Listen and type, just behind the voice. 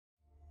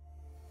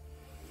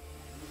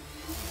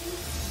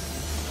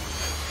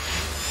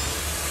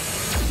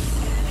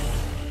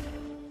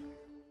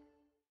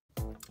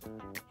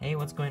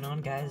what's going on,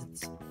 guys?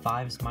 It's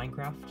Fives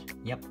Minecraft.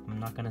 Yep, I'm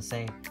not gonna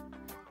say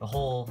the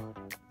whole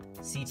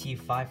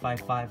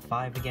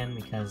CT5555 again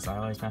because I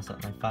always mess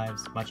up my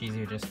fives. Much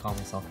easier to just call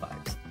myself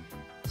Fives.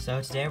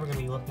 So today we're gonna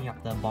be looking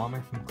at the bomber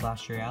from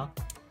Clash Royale,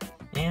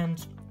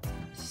 and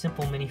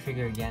simple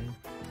minifigure again.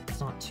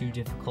 It's not too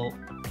difficult.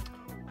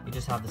 You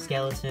just have the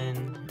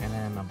skeleton and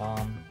then a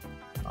bomb.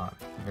 Not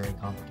very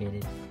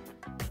complicated.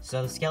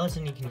 So the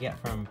skeleton you can get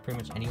from pretty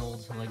much any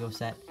old Lego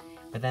set.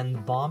 But then the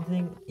bomb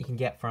thing you can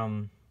get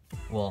from,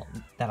 well,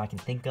 that I can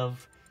think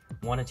of,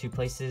 one or two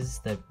places.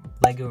 The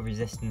Lego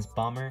Resistance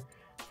Bomber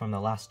from The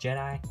Last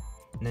Jedi.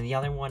 And then the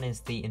other one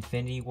is the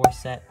Infinity War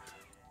set.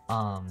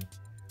 I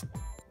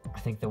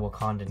think the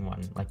Wakandan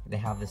one. Like, they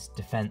have this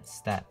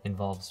defense that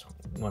involves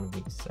one of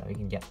these, so you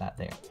can get that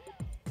there.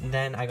 And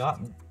then I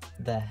got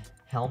the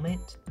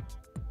helmet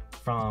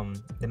from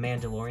the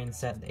Mandalorian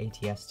set, the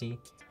ATST.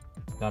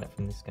 Got it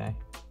from this guy.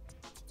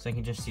 So I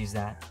can just use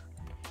that.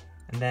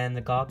 And then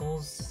the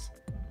goggles,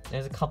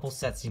 there's a couple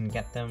sets you can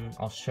get them.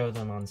 I'll show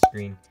them on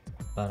screen.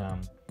 But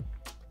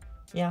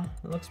yeah,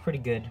 it looks pretty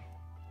good.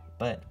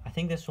 But I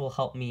think this will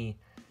help me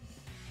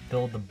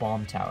build the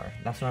bomb tower.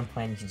 That's what I'm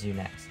planning to do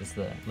next, is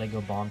the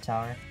Lego bomb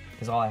tower.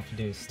 Because all I have to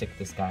do is stick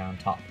this guy on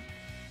top.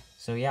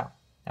 So yeah,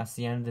 that's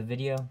the end of the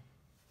video.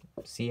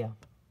 See ya.